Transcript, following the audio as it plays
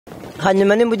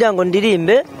hanyuma nimujya ngo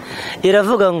ndirimbe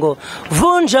iravuga ngo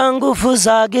vunja nguvu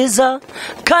za giza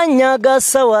kanyaga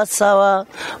sawa sawa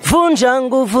vunja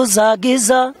nguvu za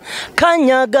giza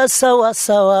kanyaga sawa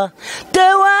sawa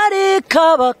tewari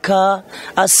kabaka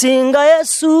asinga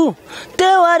Yesu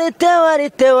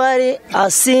tewari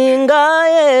asinga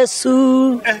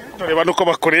Yesu. Reba nuko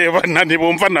bakoreba nani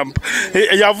bumva namba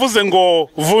yavuze ngo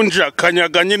vunja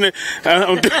kanyaga nyine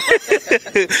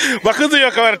bakaze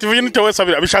yakabara TV Theo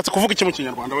Sabira bishatse kuvuga iki mu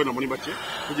Kinyarwanda wena muri make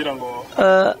kugira ngo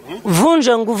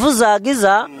vunja nguvu za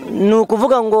giza ni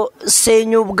ukuvuga ngo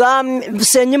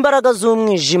senya imbaraga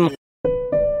z'umwijima.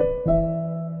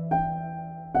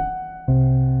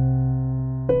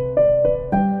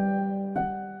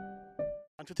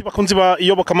 Bakunzi ba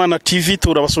Iyobokamana TV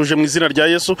turabasuje mu izina rya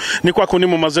Yesu ni kwa kundi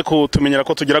mumaze kutumenyera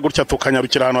ko tugira gutya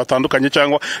tukanyarukira ahantu hatandukanye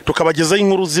cyangwa tukabageza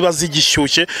inkuru ziba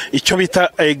zigishyushye icyo bita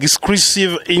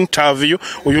exclusive interview.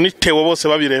 Uyu ni Theo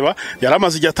Bosebabireba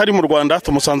yaramaze igihe atari mu Rwanda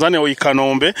tumusanzane ho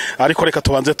ikanombe ariko reka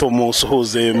tubanze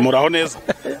tumusuhuze. Muraho neza?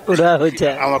 Uraho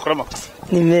cyane. Amakuru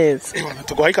ni meza.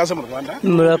 Tuguhaye ikaze mu Rwanda.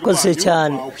 Murakoze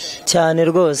cyane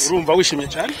rwose. Urumva wishimye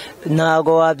cyane?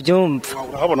 Ntago wabyumva.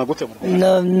 Urahabona gute mu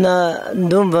Rwanda?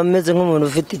 Ndumva ameze nk'umuntu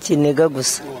ufite ikiniga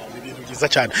gusa. Byiza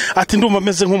cyane. Ati ndumva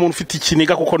ameze nk'umuntu ufite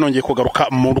ikiniga kuko nongeye kugaruka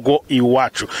mu rugo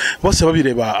iwacu.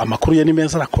 Bosebabireba amakuru ye ni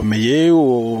meza arakomeye.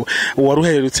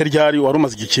 Waruherutse ryari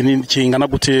warumaze igihe kingana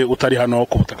gute utari hano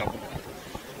ku butaka?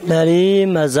 Nari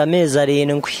maze amezi 7.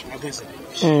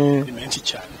 Ni menshi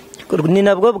cyane. Ni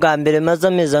nabwo bwa mbere maze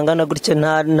amezi angana gutyo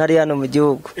ntari hano mu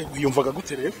gihugu. Yumvaga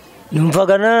gute rero?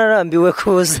 Numvaga nararambiwe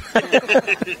kuza.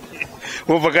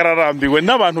 Wumvaga nararambiwe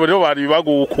n'abantu rero bari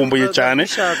bagukumbuye cyane.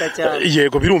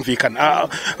 Yego birumvikana.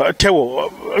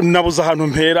 Theo nabuza ahantu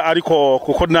mpera ariko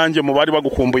kuko nanjye mu bari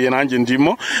bagukumbuye nanjye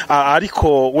ndimo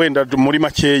ariko wenda muri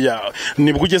makeya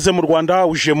nibwo ugeze mu Rwanda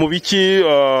uje mu biki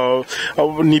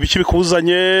nibiki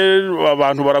bikuzanye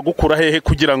abantu baragukura hehe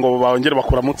kugira ngo bongere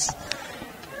bakuramutse?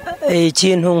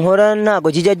 Ikintu nkora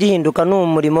ntago kijya gihinduka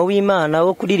n'umurimo w'Imana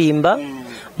wo kuririmba.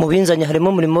 Mu binzanye harimo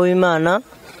umurimo w'Imana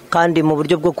kandi mu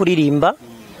buryo bwo kuririmba.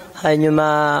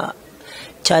 Hanyuma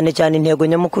cyane intego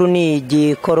nyamukuru ni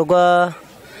igikorwa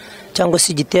cyangwa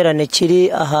se igiterane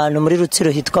kiri ahantu muri Rutsiro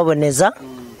hitwa Boneza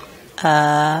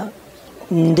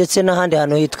ndetse n'ahandi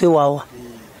hantu hitwa Iwawa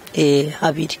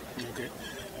habiri.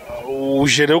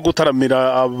 Uje rero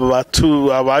gutaramira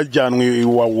abajyanwe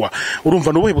Iwawa.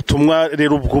 Urumva n'ubuhe butumwa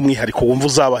rero bw'umwihariko wumva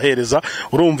uzabahereza?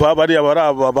 Urumva bari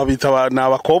babita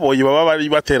n'abakoboyi baba bari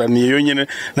bateraniye yonyine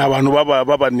n'abantu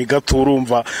babaniga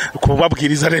turumva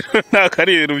kubabwiriza rero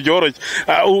nakari ibintu byoroshye.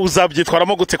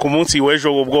 Uzabyitwaramo gute ku munsi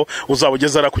w'ejo ubwo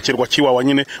uzabugeza ara ku kirwa cy'Iwawa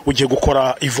nyine ugiye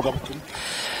gukora ivuga butumwa?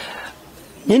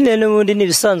 Nyine n'ubundi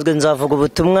nibisanzwe nzavuga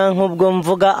ubutumwa nk'ubwo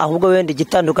mvuga ahubwo wenda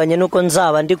igitandukanye nuko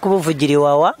nzaba ndi kubuvugira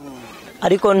Iwawa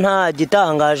ariko nta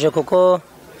gitangaje kuko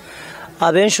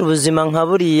abenshi ubuzima nka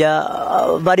buriya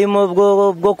barimo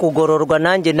bwo kugororwa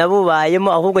nanjye nabubayemo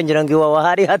ahubwo ngira ngo Iwawa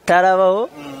hari hatarabaho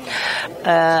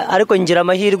ariko ngira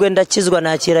amahirwe ndakizwa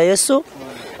nakira Yesu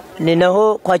ni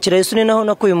naho kwakira Yesu ni naho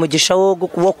nakuye umugisha wo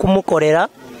kumukorera.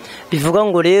 Bivuga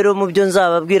ngo rero mu byo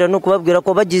nzababwira no kubabwira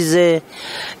ko bagize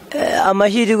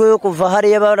amahirwe yo kuva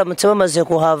hariya baramutse bamaze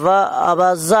kuhava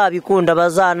abazabikunda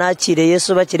bazanakire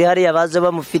Yesu bakiri hariya baze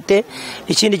bamufite.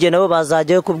 Ikindi gihe nabo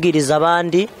bazajyayo kubwiriza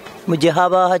abandi mu gihe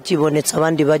haba hakibonetse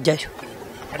abandi bajyayo.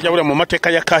 Harya buri mu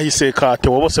mateka yakahise ka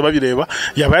Theo Bosebabireba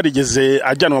yaba yarigeze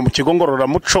ajyanwa mu kigo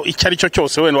ngororamuco icyo ari cyo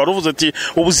cyose wenda waruvuze ati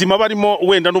ubuzima barimo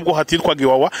wenda nubwo hatirwaga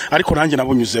Iwawa ariko nanjye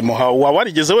nabunyuzemo.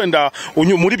 Warigeze wenda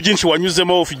muri byinshi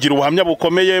wanyuzemo ufigira ubuhamya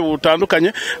bukomeye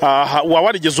butandukanye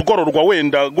warigeze ugororwa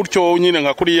wenda gutyo nyine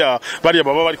nka kuriya bari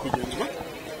baba bari kugenzwa?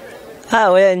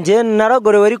 Nje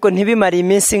naragorewe ariko ntibimara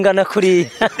iminsi ingana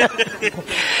kuri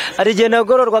ari gihe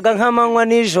nagororwaga nk'amanywa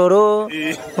nijoro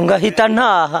ngahita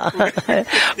ntaha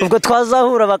ubwo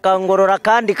twazahura bakangorora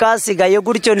kandi kasigaye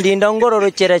gutyo ndinda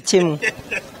ngororokera kimwe.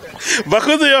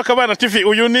 Bakoze yakabana TV.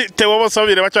 Uyu ni Theo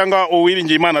Bosebabireba cyangwa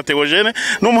uwiringiye Imana Theogene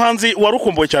n'umuhanzi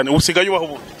warukumbuye cyane usigaye ubaho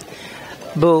ubu?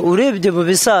 Urebye mu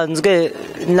bisanzwe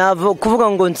navo kuvuga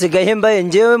ngo nsigaye mbaye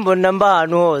ngewe mbona mba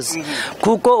ahantu hose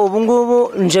kuko ubu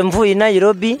ngubu nje mvuye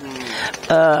Nairobi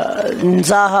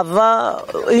nzahava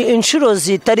inshuro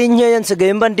zitari nkeya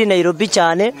nsigaye mba ndi Nairobi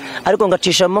cyane ariko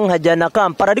ngacishamo nkajyana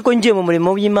Kampala ariko ngiye mu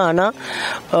murimo w'Imana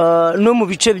no mu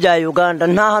bice bya Uganda.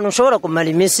 Nta hantu ushobora kumara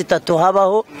iminsi 3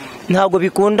 habaho ntago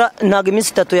bikunda ntago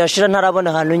iminsi 3 yashira ntarabona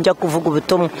ahantu njya kuvuga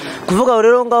ubutumwa. Kuvuga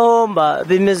rero ngaho mba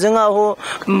bimeze nkaho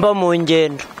mba mu ngendo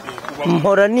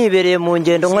mpora nibereye mu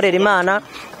ngendo nkorera Imana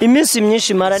iminsi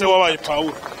myinshi mara ni wabaye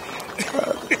Paulo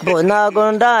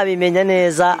ntago ndabimenya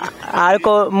neza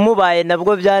ariko mubaye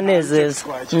nabwo byanezeza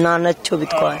nta nacyo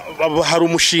bitwaye. Hari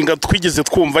umushinga twigeze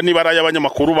twumva niba ari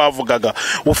abanyamakuru bavugaga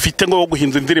ufite ngo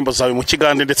guhindura indirimbo zawe mu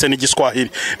Kigande ndetse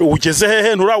n'igiswahili, ugeze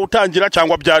hehe nturawutangira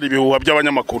cyangwa byari ibihuha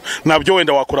by'abanyamakuru? Nabyo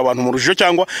wenda wakura abantu mu rujijo,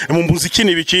 cyangwa mu muziki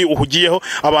nibiki uhugiyeho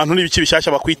abantu nibiki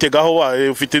bishyashya bakwitegaho,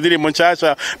 ufite indirimbo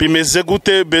nshyashya bimeze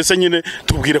gute? Bese nyine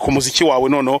tubwire ku muziki wawe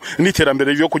noneho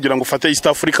n'iterambere ryo kugira ngo ufate East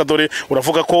Africa, dore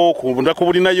uravuga ko kubunda ko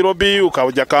buri Nairobi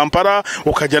ukajya Kampala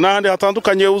ukajya n'ahandi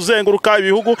hatandukanye uzenguruka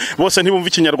ibihugu, bose ntibumva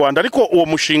ikinyarwanda, ariko uwo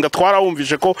mushinga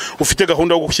twarawumvije ko ufite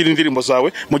gahunda yo gushyira indirimbo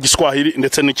zawe mu giswahili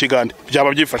ndetse n'ikigande,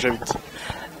 byaba byifashe bite?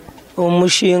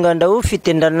 Umushinga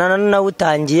ndawufite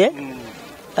ndanawutangiye.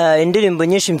 Indirimbo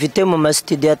nyinshi mfite mu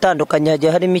masitudiyo atandukanye,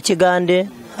 hagiye harimo ikigande,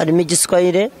 harimo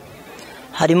igiswahili,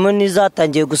 harimo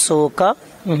n'izatangiye gusohoka.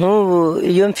 Nk'ubu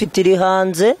iyo mfite iri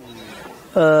hanze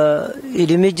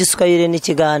irimo igiswahili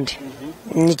n'ikigande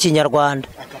n'ikinyarwanda.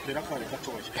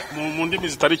 Mu ndimi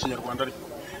zitari ikinyarwanda ariko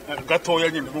gatoya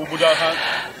nyine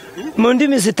mu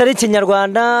ndimi zitari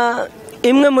ikinyarwanda,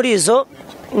 imwe muri izo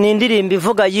ni indirimbo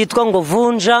ivuga yitwa ngo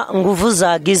vunja nguvu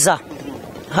zagiza.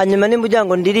 Hanyuma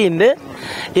nimujyango ndirimbe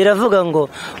iravuga ngo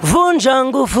vunja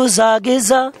nguvu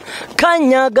zagiza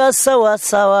kanyaga sawa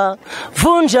sawa,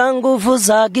 vunja nguvu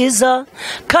zagiza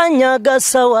kanyaga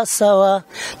sawa sawa,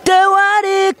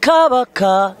 tewari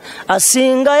kabaka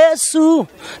asinga Yesu,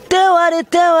 tewari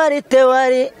tewari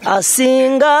tewari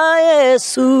asinga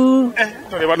Yesu.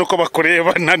 Reba nuko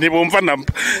bakureba nani bumva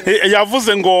namba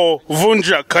yavuze ngo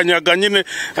vunja kanyaga nyine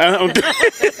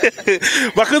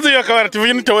bakaze yakabara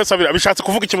tuvuye nitewe sabira bishatse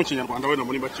kuvuga iki mu kinyarwanda wenda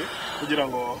muri make kugira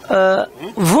ngo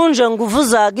vunja nguvu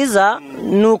zagiza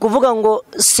ni ukuvuga ngo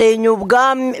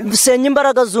senya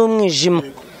imbaraga z'umwijima.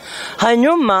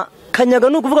 Hanyuma kanyaga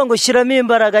ni ukuvuga ngo shyiramo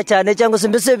imbaraga cyane, cyangwa se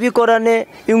mbese bikorane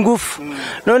ingufu.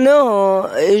 Noneho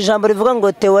ijambo rivuga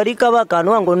ngo tewari kabaka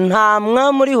ngo nta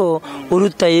mwami uriho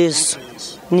uruta Yesu.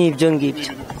 Nibyo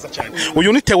ngibyo.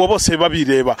 Uyu ni Theo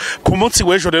Bosebabireba. Ku munsi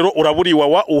w'ejo rero uraburi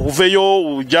Iwawa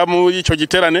uvuveyo ujya muri icyo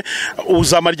giterane,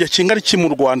 uzamara igihe kingana iki mu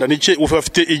Rwanda? Nice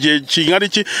ufite igihe kingana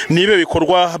iki? Nibe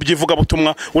bikorwa byivuga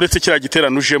butumwa uretse kira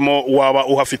giterane ujemo waba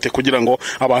uhafite, kugira ngo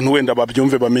abantu wenda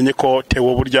babyumve bamenye ko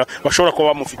Theo burya bashobora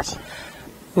kuba bamufite?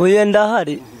 Uye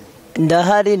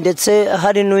ndahari ndetse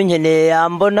hari n'unkeneye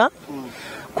yambona,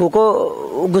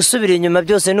 kuko gusubira inyuma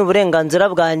byose ni uburenganzira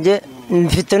bwanjye,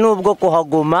 mfite n'ubwo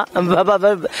kuhaguma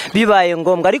bibaye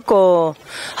ngombwa. Ariko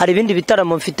hari ibindi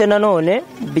bitaramo mfite nanone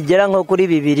bigera nko kuri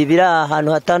 2 biri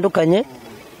ahantu hatandukanye.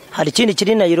 Hari ikindi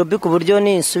kiri Nairobi ku buryo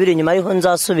ni nsubira inyuma ariho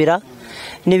nzasubira,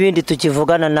 n'ibindi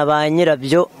tukivugana na ba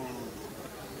nyirabyo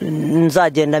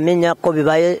nzagenda menya ko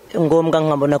bibaye ngombwa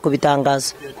nkabona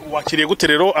kubitangaza. Wakiriye gute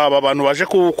rero aba bantu baje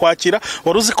kwakira?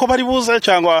 Waruzi ko bari buze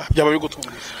cyangwa byaba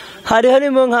bigutunguye?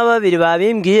 Harimo nka 2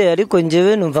 babimbwiye, ariko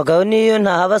njyewe numvaga niyo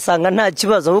ntahabasanga nta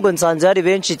kibazo, ahubwo nsanze hari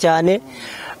benshi cyane.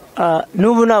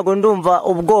 N'ubu ntago ndumva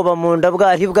ubwoba mu nda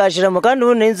bwari bwashiramo, kandi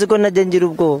ubu nzi ko najya ngira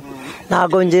ubwoba.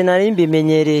 Ntago nje nari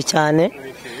mbimenyereye cyane,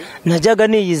 najyaga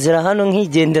niyizira hano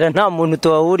nkigendera nta muntu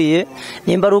tuwahuriye.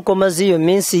 Nimba ari uko maze iyo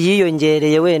minsi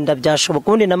yiyongereye wenda byashoboka,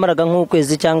 ubundi namaraga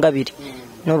nk'ukwezi cyangwa 2.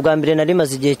 N'ubwa mbere nari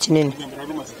maze igihe kinini.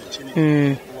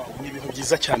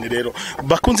 Byiza cyane rero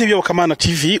bakunze ibyobokamana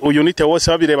TV. Uyu ni Theo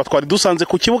Bosebabireba, twari dusanze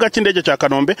ku kibuga cy'indege cya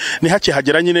Kanombe, ni hake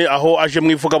hagera nyine aho aje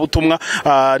mwivuga butumwa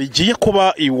rigiye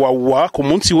kuba Iwawa ku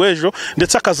munsi w'ejo,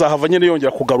 ndetse akazahava nyine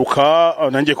yongera kugaruka.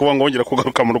 Nangiye kuvuga ngo yongera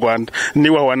kugaruka mu Rwanda, ni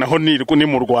Iwawa naho ni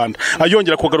mu Rwanda,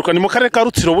 ayongera kugaruka ni mu karere ka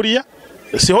Rutsiro buriya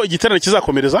siho igiterane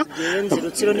kizakomereza.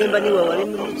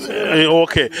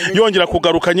 Okay, yongera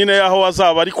kugaruka nyine aho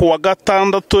azaba ari ku wa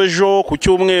gatandatu ejo ku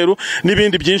cyumweru,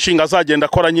 n'ibindi byinshi ngazagenda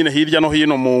akora nyine hirya no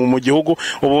hino mu gihugu,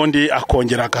 ubundi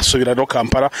akongera agasubira no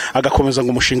Kampala agakomeza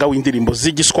ngo umushinga w'indirimbo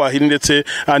z'igiswahili ndetse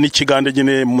n'ikigande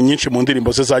nyine nyinshi mu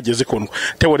ndirimbo ze zagiye zikundwa.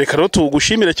 Theo, reka rero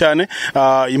tugushimire cyane,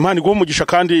 Imana iguhe umugisha,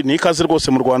 kandi ni ikaze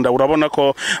rwose mu Rwanda. Urabona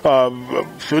ko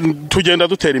tugenda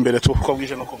dutera imbere tuko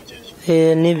bwije no kubye.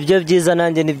 Nibyo byiza,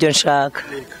 nanjye nibyo nshaka.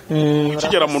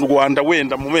 Ukigera mu Rwanda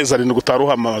wenda mu mezi 7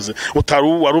 utaruhamaze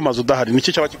warumaze udahari,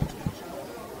 niki cyaba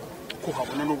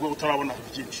kuhabona nubwo utarabona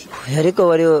byinshi? Ariko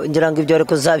wari ngira ngo ibyo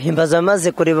ariko zabimbaza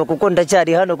maze kureba, kuko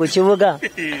ndacyari hano ku kibuga.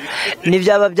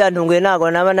 Nibyaba byantunguye ntago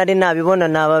naba nari nabibona,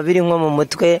 naba biri nko mu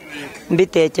mutwe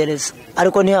mbitekereza,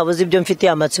 ariko ntihabuze ibyo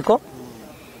mfitiye amatsiko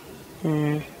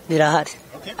birahari.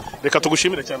 Reka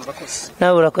tugushimire cyane, urakoze.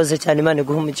 Nawe urakoze cyane, Imana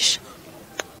iguhe umugisha.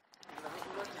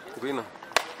 Bueno.